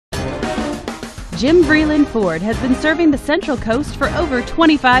Jim Vreeland Ford has been serving the Central Coast for over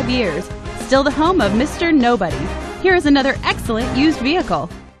 25 years. Still the home of Mr. Nobody. Here is another excellent used vehicle.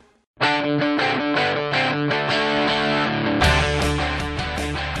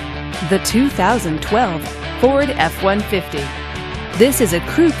 The 2012 Ford F-150. This is a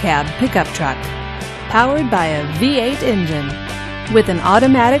crew cab pickup truck, powered by a V8 engine with an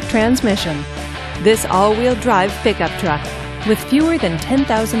automatic transmission. This all-wheel drive pickup truck, with fewer than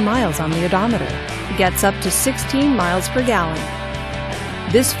 10,000 miles on the odometer, gets up to 16 miles per gallon.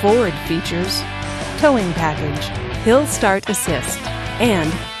 This Ford features towing package, hill start assist, and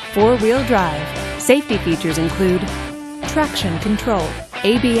four-wheel drive. Safety features include traction control,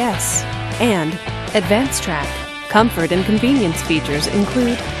 ABS, and advanced track. Comfort and convenience features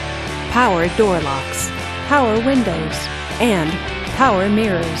include power door locks, power windows, and power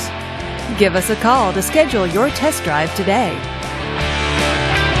mirrors. Give us a call to schedule your test drive today.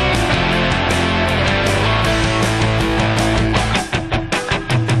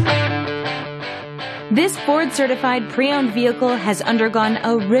 This Ford-certified pre-owned vehicle has undergone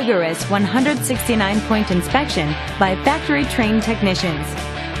a rigorous 169-point inspection by factory-trained technicians.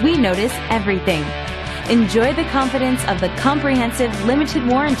 We notice everything. Enjoy the confidence of the comprehensive limited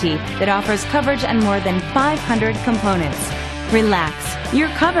warranty that offers coverage on more than 500 components. Relax, you're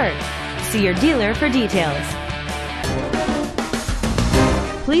covered. See your dealer for details.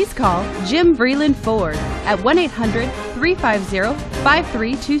 Please call Jim Vreeland Ford at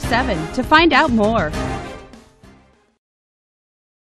 1-800-350-5327 to find out more.